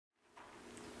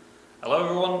Hello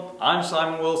everyone, I'm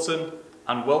Simon Wilson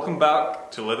and welcome back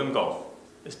to Lytham Golf.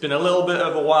 It's been a little bit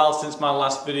of a while since my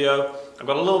last video. I've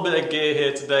got a little bit of gear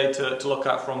here today to look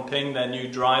at from Ping, their new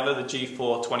driver, the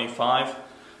G425.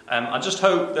 I just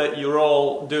hope that you're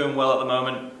all doing well at the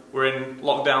moment. We're in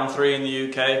lockdown 3 in the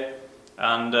UK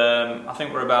and I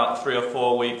think we're about 3 or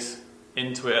 4 weeks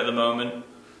into it at the moment.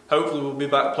 Hopefully we'll be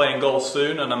back playing golf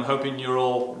soon and I'm hoping you're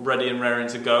all ready and raring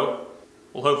to go.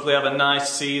 We'll hopefully have a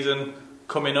nice season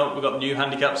coming up. We've got the new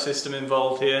handicap system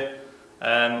involved here.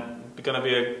 It's going to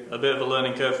be a bit of a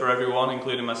learning curve for everyone,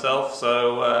 including myself,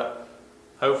 so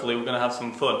hopefully we're going to have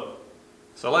some fun.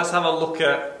 So let's have a look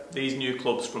at these new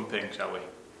clubs from Ping, shall we?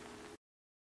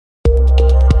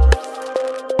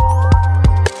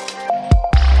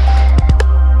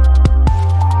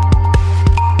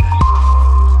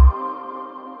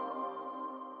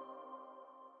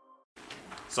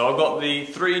 So I've got the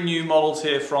 3 new models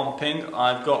here from Ping.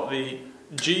 I've got the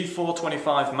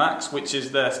G425 MAX, which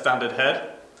is their standard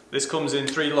head. This comes in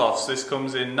 3 lofts. This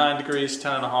comes in 9 degrees,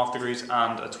 10.5 degrees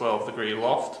and a 12-degree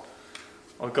loft.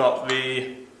 I've got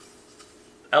the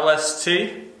LST,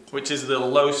 which is the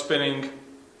low spinning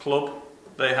club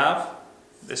they have.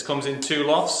 This comes in 2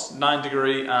 lofts, 9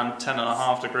 degree and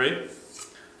 10.5 degree.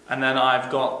 And then I've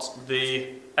got the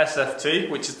SFT,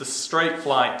 which is the straight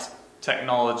flight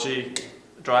technology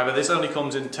driver. This only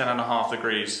comes in 10.5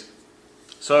 degrees.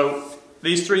 So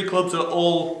these 3 clubs are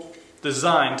all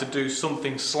designed to do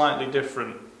something slightly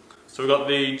different. So we've got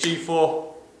the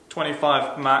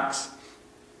G425 MAX.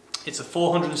 It's a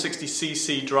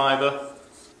 460cc driver.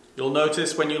 You'll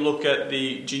notice when you look at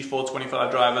the G425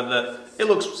 driver that it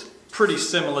looks pretty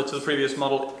similar to the previous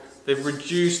model. They've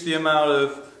reduced the amount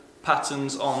of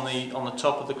patterns on the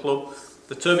top of the club.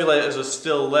 The turbulators are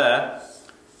still there,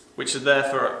 which are there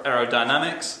for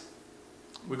aerodynamics.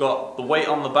 We've got the weight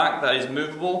on the back that is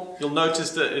movable. You'll notice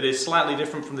that it is slightly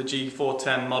different from the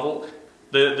G410 model.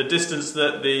 The distance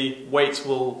that the weights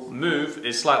will move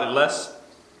is slightly less,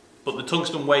 but the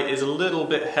tungsten weight is a little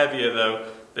bit heavier though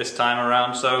this time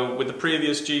around. So with the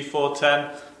previous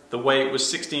G410, the weight was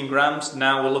 16 grams.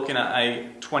 Now we're looking at a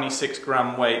 26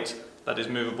 gram weight that is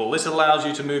movable. This allows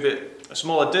you to move it a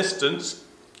smaller distance,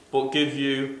 but give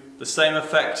you the same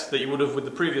effect that you would have with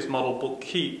the previous model, but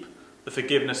keep the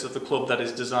forgiveness of the club that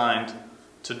is designed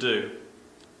to do.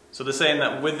 So they're saying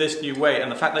that with this new weight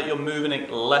and the fact that you're moving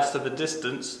it less of a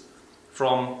distance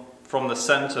from the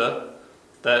centre,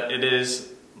 that it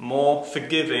is more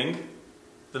forgiving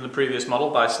than the previous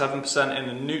model by 7% in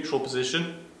the neutral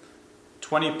position,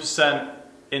 20%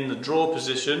 in the draw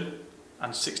position,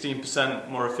 and 16%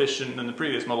 more efficient than the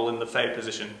previous model in the fade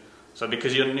position. So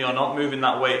because you're not moving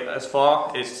that weight as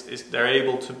far, they're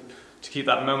able to keep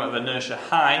that moment of inertia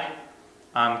high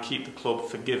and keep the club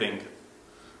forgiving.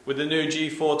 With the new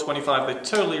G425, they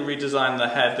totally redesigned the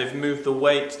head. They've moved the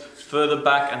weight further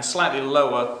back and slightly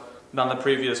lower than the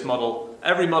previous model.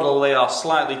 Every model they are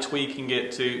slightly tweaking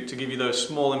it to give you those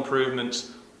small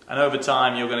improvements, and over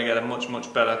time you're going to get a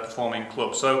much better performing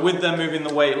club. So with them moving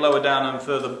the weight lower down and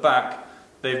further back,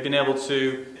 they've been able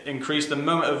to increase the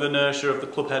moment of inertia of the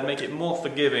club head, make it more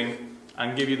forgiving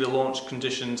and give you the launch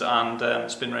conditions and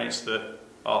spin rates that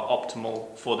are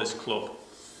optimal for this club.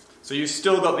 So you've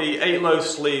still got the 8-low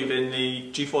sleeve in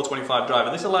the G425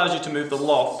 driver. This allows you to move the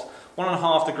loft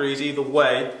 1.5 degrees either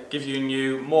way, giving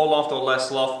you more loft or less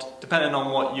loft depending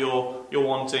on what you're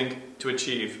wanting to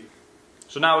achieve.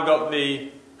 So now we've got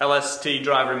the LST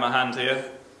driver in my hand here.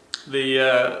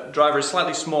 The driver is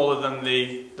slightly smaller than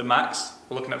the MAX.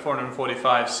 We're looking at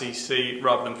 445cc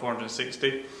rather than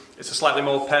 460. It's a slightly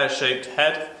more pear-shaped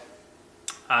head,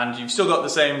 and you've still got the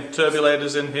same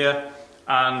turbulators in here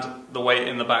and the weight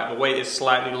in the back. The weight is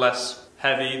slightly less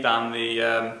heavy than the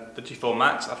G4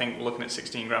 MAX. I think we're looking at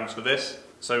 16 grams for this.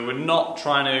 So we're not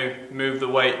trying to move the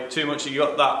weight too much. You've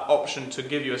got that option to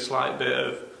give you a slight bit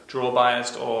of draw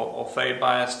biased or fade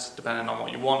biased, depending on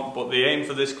what you want. But the aim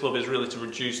for this club is really to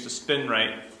reduce the spin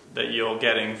rate that you're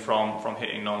getting from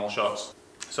hitting normal shots.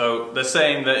 So they're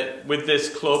saying that with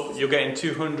this club, you're getting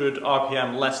 200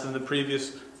 RPM less than the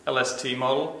previous LST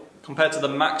model. Compared to the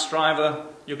MAX driver,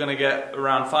 you're going to get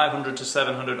around 500 to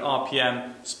 700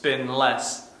 RPM spin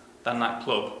less than that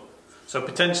club. So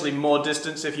potentially more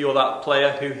distance if you're that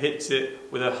player who hits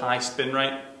it with a high spin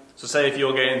rate. So say if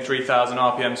you're getting 3000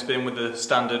 RPM spin with the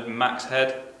standard MAX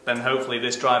head, then hopefully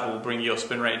this driver will bring your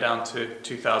spin rate down to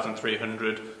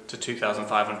 2300 to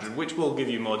 2500, which will give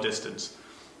you more distance.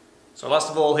 So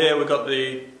last of all here we've got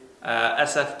the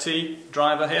SFT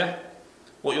driver here.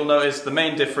 What you'll notice, the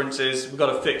main difference is we've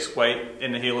got a fixed weight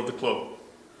in the heel of the club.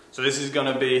 So this is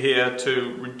going to be here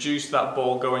to reduce that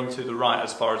ball going to the right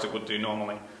as far as it would do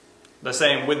normally. they're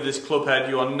saying with this club head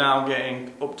you are now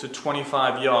getting up to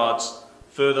 25 yards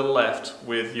further left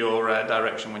with your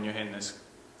direction when you're hitting this.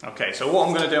 Okay, so what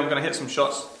I'm going to do, I'm going to hit some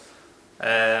shots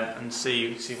and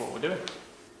see what we're doing.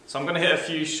 So I'm going to hit a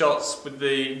few shots with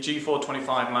the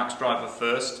G425 MAX driver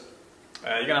first.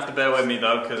 You're going to have to bear with me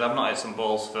though, because I've not hit some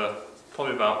balls for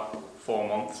probably about 4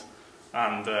 months,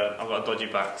 and I've got a dodgy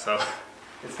back, so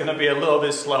it's going to be a little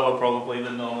bit slower probably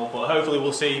than normal, but hopefully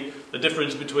we'll see the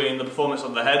difference between the performance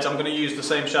of the heads. I'm going to use the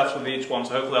same shafts with each one,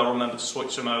 so hopefully I'll remember to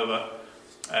switch them over.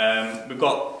 We've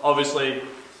got obviously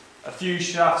a few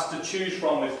shafts to choose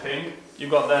from with Ping.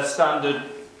 You've got their standard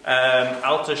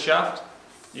outer shaft,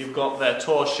 you've got their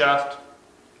tour shaft.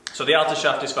 So the outer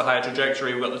shaft is for higher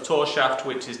trajectory, we've got the tour shaft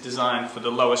which is designed for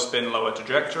the lower spin, lower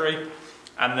trajectory,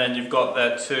 and then you've got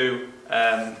their two,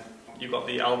 you've got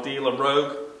the Aldila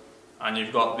Rogue and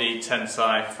you've got the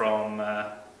Tensai from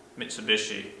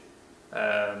Mitsubishi.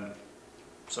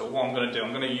 So what I'm going to do,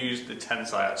 I'm going to use the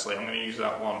Tensai actually, I'm going to use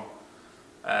that one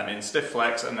in stiff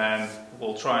flex, and then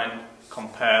we'll try and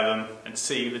compare them and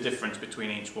see the difference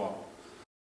between each one.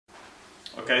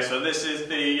 Okay, so this is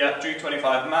the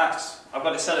G425 MAX. I've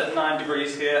got it set at 9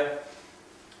 degrees here,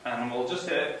 and we'll just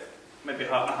hit maybe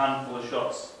a handful of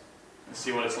shots and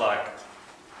see what it's like.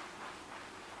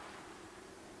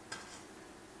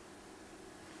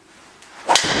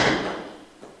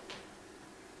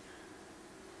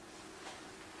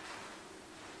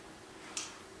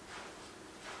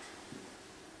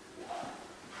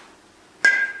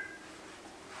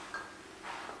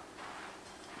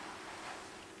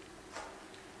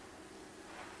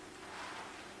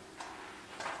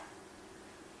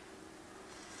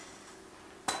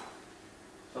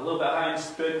 A little bit high in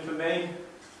spin for me,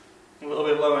 a little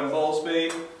bit low in ball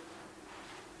speed.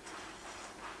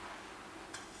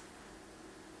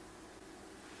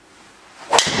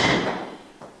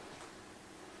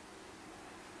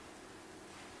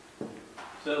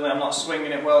 Certainly I'm not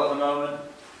swinging it well at the moment,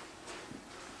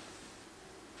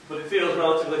 but it feels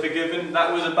relatively forgiving.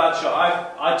 That was a bad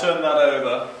shot, I turned that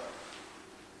over,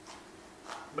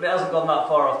 but it hasn't gone that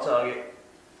far off target.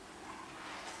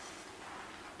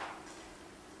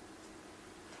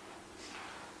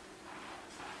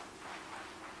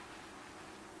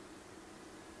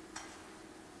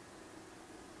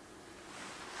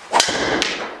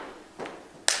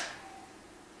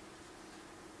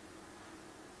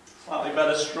 Slightly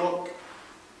better struck,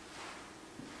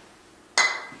 a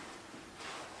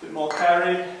bit more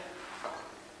carry.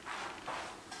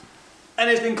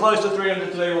 Anything close to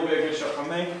 300 today will be a good shot from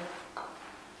me.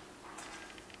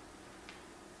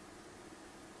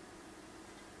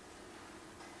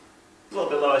 A little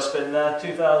bit lower spin there,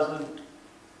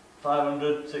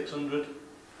 2,500, 600.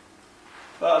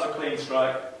 That was a clean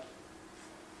strike.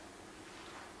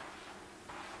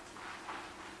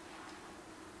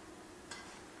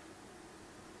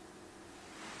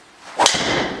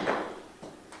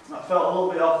 That felt a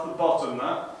little bit off the bottom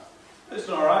there. It's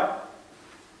done alright.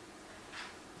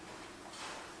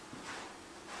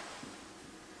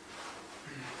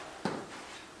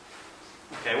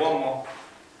 Okay, one more.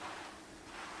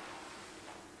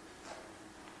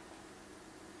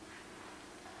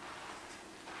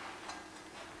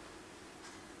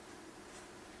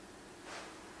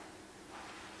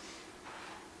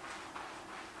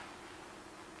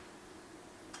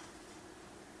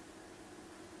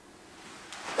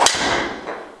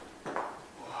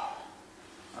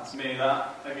 That's me,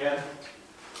 that again.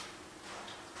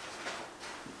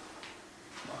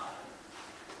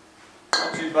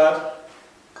 Not too bad.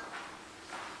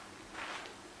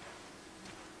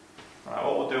 Right,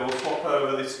 what we'll do, we'll flop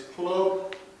over this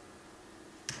club.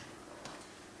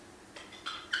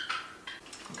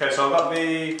 Okay, so I've got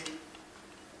the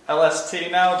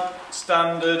LST now,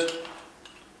 standard,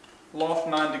 loft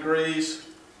 9 degrees,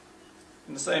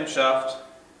 in the same shaft.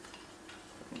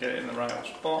 Get it in the right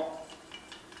spot.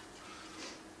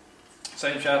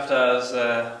 Same shaft as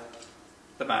the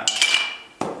MAX.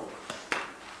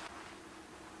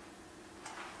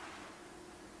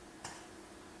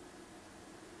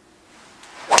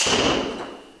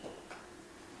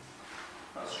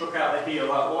 That struck out the heel,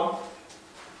 that one.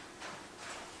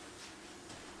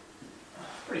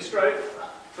 Pretty straight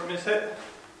from his hip.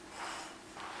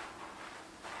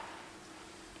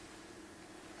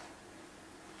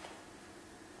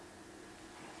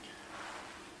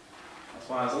 That's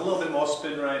why there's a little bit more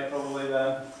spin rate probably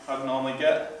than I'd normally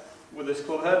get with this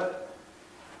club head.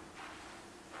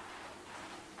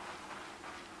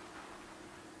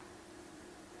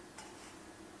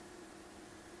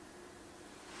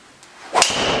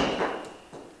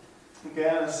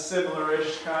 Again, a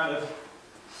similar-ish kind of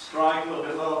strike, a little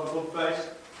bit low on the club face.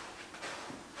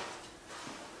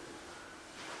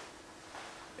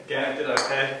 Again, it did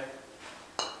okay.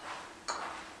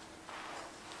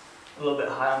 A little bit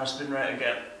high on the spin rate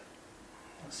again.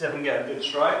 Let's see if I can get a good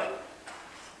strike.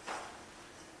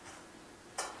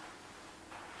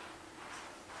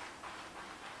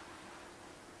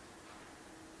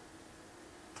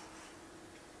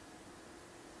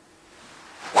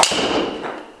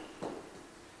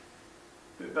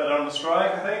 Bit better on the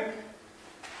strike, I think.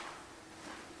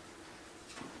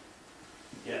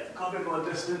 Yeah, got a bit more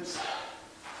distance.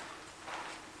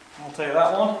 I'll take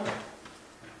that one.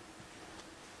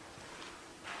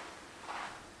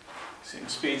 See, the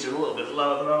speeds are a little bit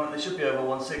low at the moment. They should be over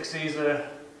 160s. They're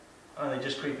only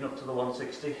just creeping up to the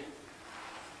 160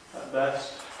 at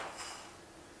best.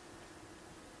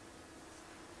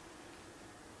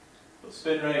 But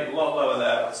spin rate a lot lower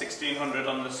there, about 1600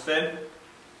 on the spin.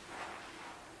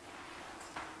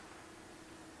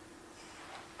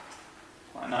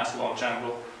 Quite a nice launch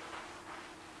angle.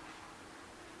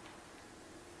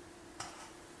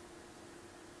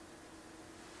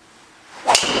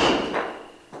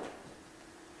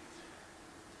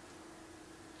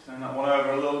 Turn that one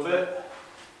over a little bit.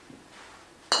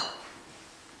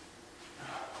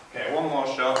 Okay, one more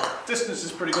shot. Distance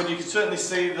is pretty good. You can certainly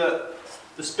see that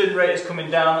the spin rate is coming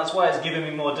down. That's why it's giving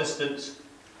me more distance.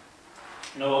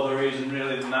 No other reason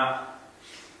really than that.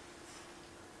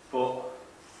 But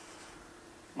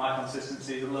my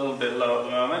consistency is a little bit low at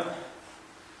the moment.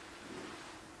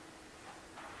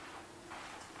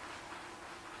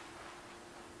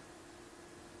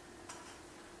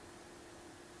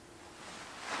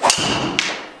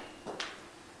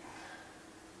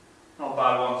 Not a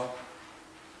bad one.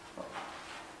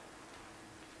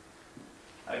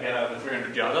 Again, over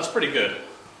 300 yards. That's pretty good.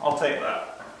 I'll take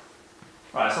that.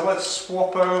 Right, so let's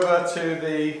swap over to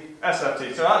the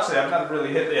SFT. So actually, I've never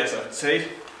really hit the SFT.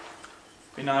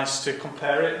 Be nice to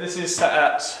compare it. This is set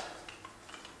at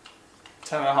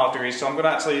 10.5 degrees, so I'm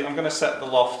going to set the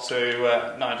loft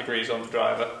to 9 degrees on the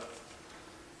driver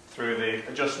through the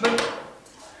adjustment.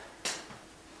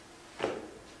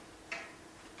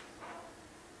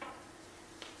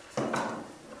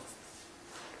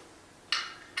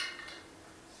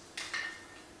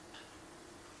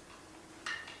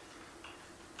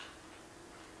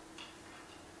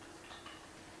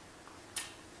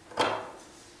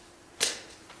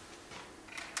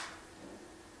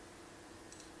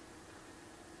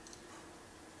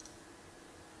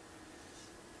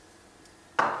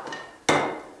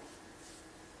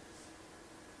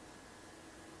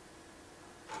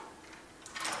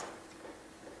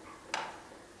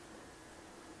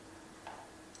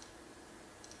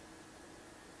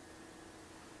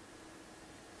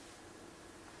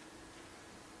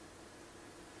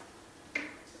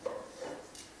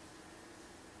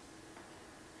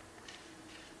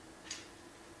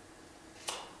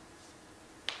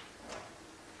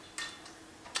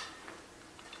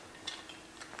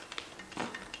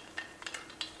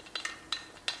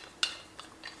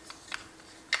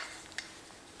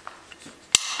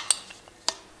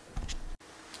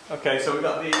 Okay, so we've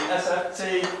got the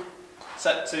SFT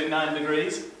set to 9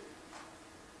 degrees.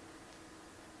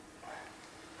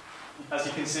 As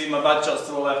you can see, my bad shot's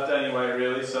to the left anyway,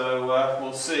 really, so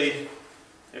we'll see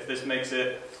if this makes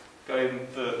it go even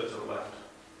further to the left.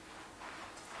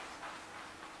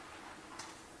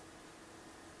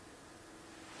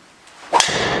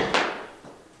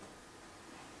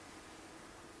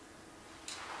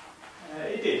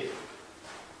 It did.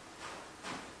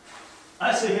 I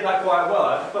actually hit that quite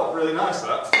well. It felt really nice,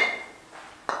 that.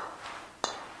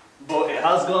 But it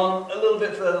has gone a little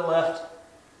bit further left.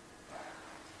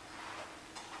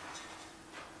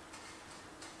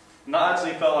 And that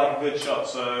actually felt like a good shot,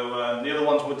 so the other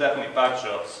ones were definitely bad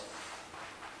shots.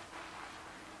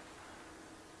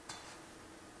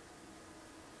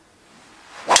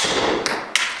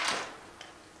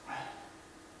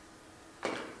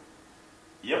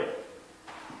 Yep.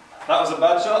 That was a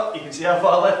bad shot. You can see how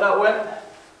far left that went.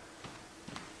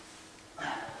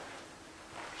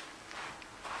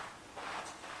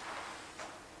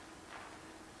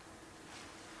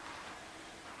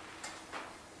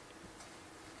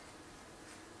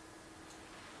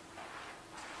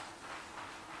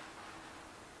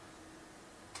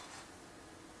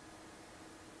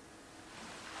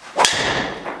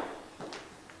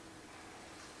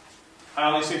 I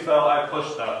honestly felt I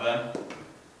pushed that then.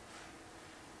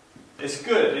 It's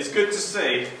good to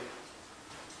see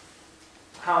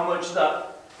how much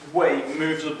that weight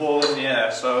moves the ball in the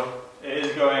air, so it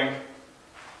is going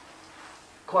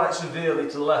quite severely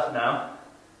to the left now.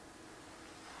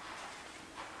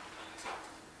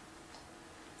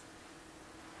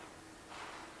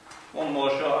 one more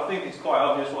shot. I think it's quite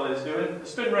obvious what it's doing. The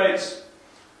spin rate's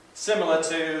similar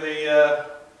to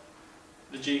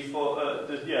the G4,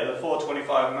 the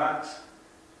 425 MAX.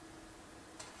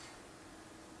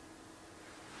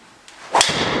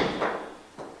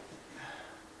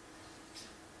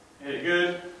 Hit it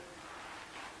good.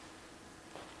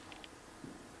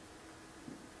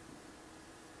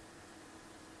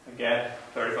 Again,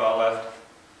 very far left.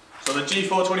 So the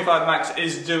G425 MAX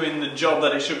is doing the job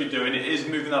that it should be doing. It is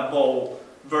moving that ball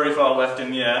very far left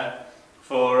in the air.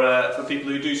 For people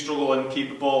who do struggle and keep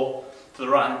the ball to the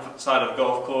right hand side of the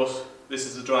golf course, this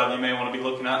is the drive you may want to be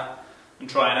looking at and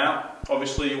trying out.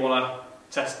 Obviously you want to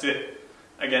test it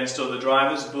against other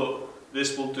drivers, but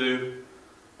this will do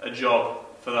a job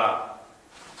for that.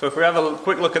 So if we have a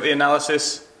quick look at the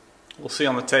analysis, we'll see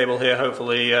on the table here,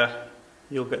 hopefully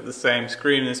you'll get the same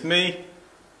screen as me.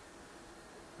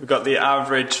 We've got the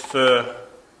average for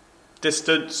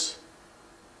distance.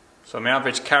 So my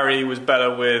average carry was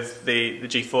better with the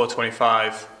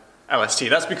G425 LST.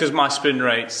 That's because my spin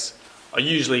rates are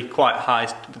usually quite high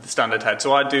with the standard head,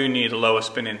 so I do need a lower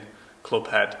spinning club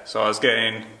head. So I was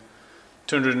getting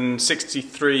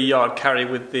 263 yard carry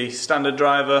with the standard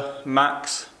driver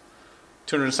max,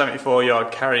 274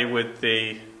 yard carry with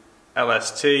the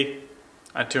LST,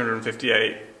 and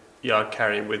 258 yard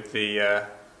carry with the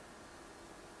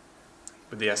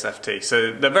SFT.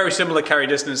 So they're very similar carry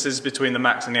distances between the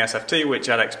Max and the SFT, which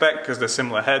I'd expect because they're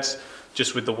similar heads,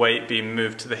 just with the weight being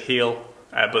moved to the heel.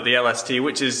 But the LST,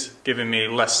 which is giving me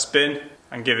less spin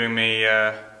and giving me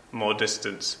more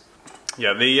distance.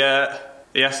 Yeah, the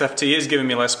SFT is giving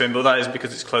me less spin, but that is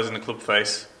because it's closing the club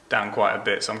face down quite a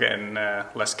bit, so I'm getting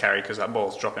less carry because that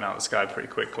ball's dropping out of the sky pretty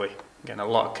quickly. I'm getting a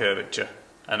lot of curvature.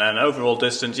 And then overall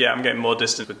distance, yeah, I'm getting more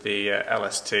distance with the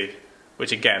LST.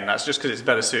 Which again, that's just because it's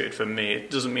better suited for me. It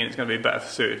doesn't mean it's going to be better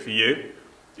suited for you.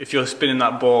 If you're spinning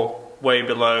that ball way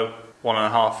below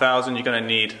 1,500, you're going to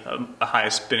need a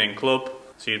higher spinning club,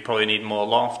 so you'd probably need more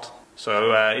loft.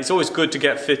 So it's always good to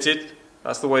get fitted.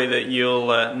 That's the way that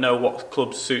you'll know what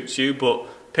club suits you, but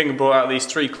Ping brought out these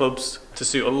 3 clubs to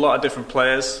suit a lot of different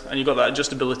players, and you've got that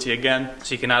adjustability again,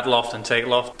 so you can add loft and take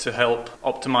loft to help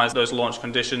optimize those launch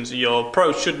conditions. Your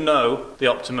pro should know the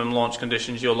optimum launch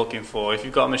conditions you're looking for. If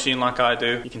you've got a machine like I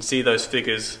do, you can see those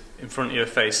figures in front of your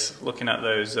face looking at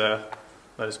those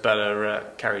better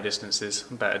carry distances,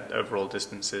 better overall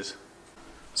distances.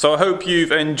 So I hope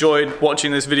you've enjoyed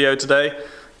watching this video today,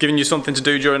 giving you something to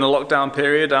do during the lockdown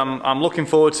period. I'm looking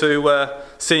forward to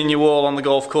seeing you all on the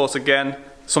golf course again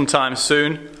sometime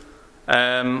soon.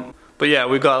 But yeah,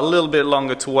 we've got a little bit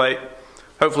longer to wait.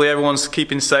 Hopefully everyone's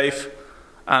keeping safe,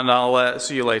 and I'll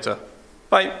see you later.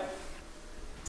 Bye.